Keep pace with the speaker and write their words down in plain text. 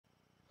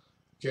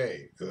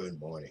Okay, good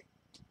morning.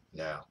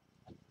 Now,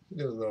 we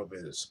did a little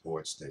bit of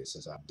sports today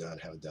since haven't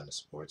done a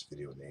sports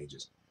video in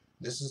ages.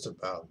 This is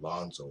about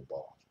Lonzo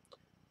Ball,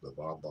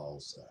 Lavar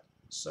Ball's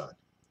son.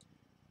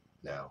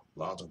 Now,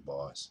 Lonzo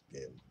Ball has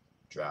been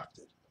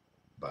drafted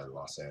by the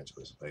Los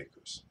Angeles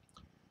Lakers,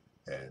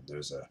 and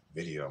there's a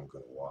video I'm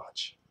going to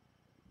watch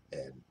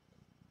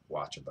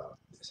about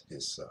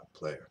his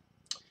player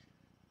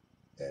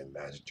and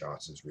Magic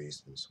Johnson's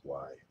reasons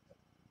why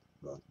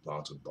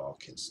Lonzo Ball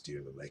can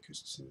steer the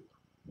Lakers to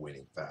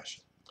winning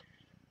fashion.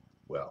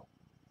 Well,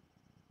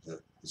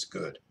 it's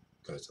good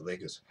because the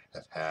Lakers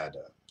have had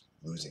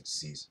losing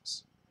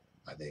seasons.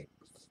 I think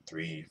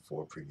 3,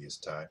 4 previous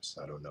times.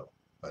 I don't know.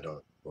 I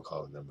don't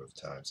recall the number of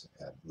times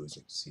they've had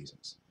losing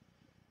seasons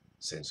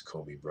since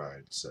Kobe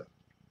Bryant's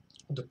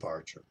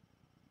departure.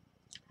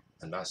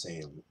 I'm not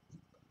saying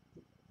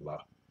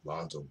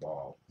Lonzo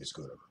Ball is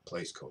going to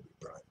replace Kobe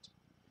Bryant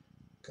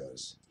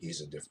because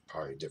he's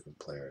probably a different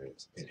player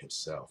in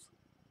himself.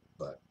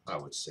 But I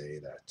would say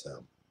that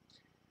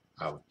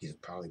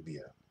he'd probably be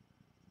a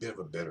bit of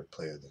a better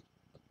player than,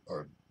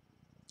 or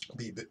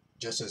be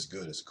just as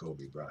good as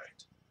Kobe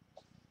Bryant.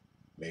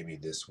 Maybe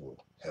this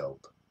will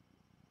help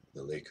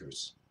the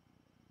Lakers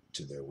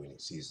to their winning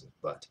season.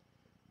 But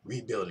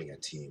rebuilding a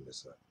team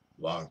is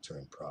a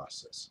long-term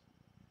process.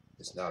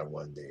 It's not a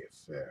one-day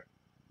affair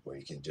where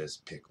you can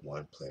just pick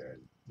one player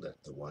and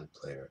let the one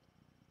player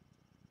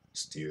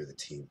steer the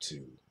team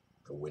to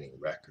a winning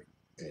record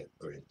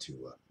or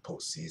into a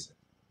postseason.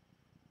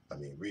 I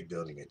mean,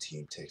 rebuilding a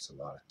team takes a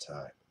lot of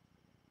time,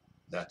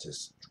 not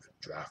just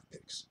draft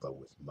picks, but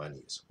with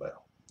money as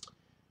well.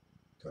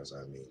 Because,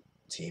 I mean,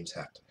 teams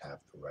have to have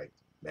the right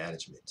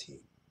management team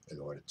in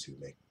order to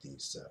make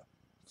these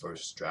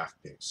first draft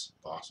picks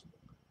possible.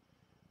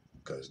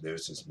 Because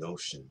there's this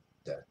notion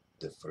that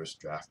the first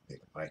draft pick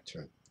might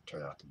turn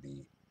out to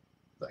be,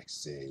 like,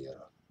 say,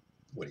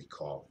 what do you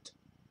call it?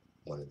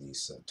 One of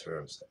these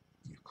terms that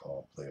you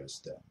call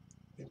players that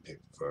been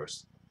picked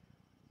first,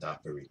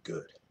 not very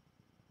good.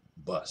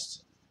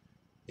 Bust.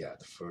 Yeah,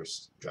 the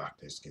first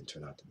draft picks can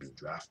turn out to be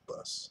draft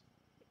busts.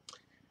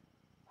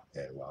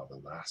 And while the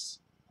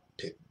last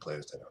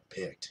players that are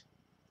picked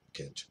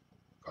can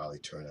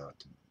probably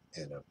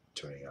end up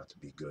turning out to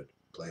be good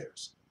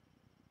players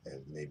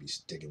and maybe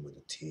sticking with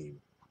the team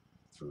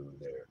through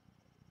their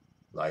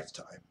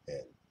lifetime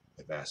and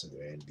advancing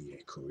their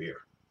NBA career.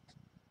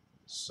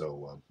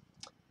 So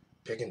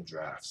picking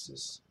drafts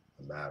is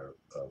a matter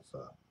of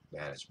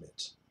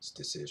management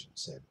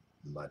decisions and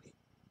money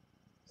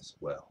as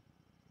well.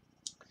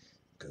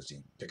 Because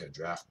you pick a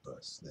draft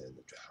bust, then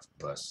the draft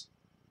bust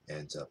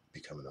ends up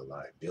becoming a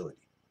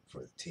liability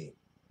for the team.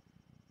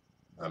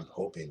 I'm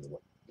hoping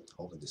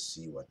to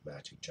see what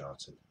Magic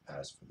Johnson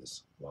has for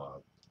this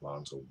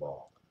Lonzo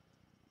Ball,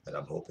 and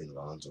I'm hoping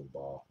Lonzo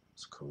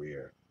Ball's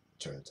career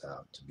turns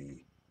out to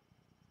be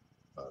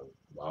a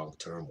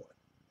long-term one.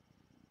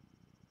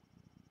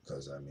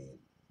 Because I mean,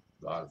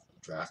 a lot of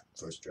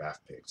first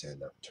draft picks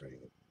end up turning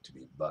to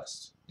be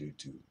busts due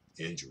to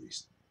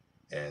injuries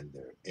and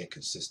their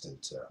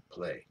inconsistent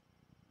play.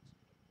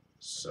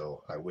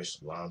 So I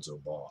wish Lonzo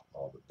Ball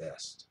all the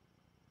best,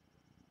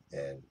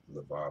 and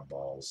Lavar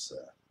Ball's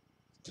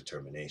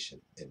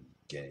determination in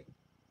getting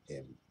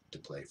him to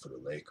play for the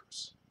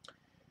Lakers.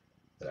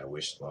 And I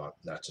wish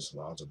not just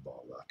Lonzo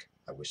Ball luck,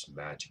 I wish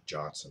Magic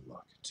Johnson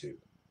luck too.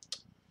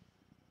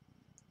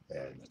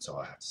 And that's all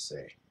I have to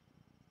say.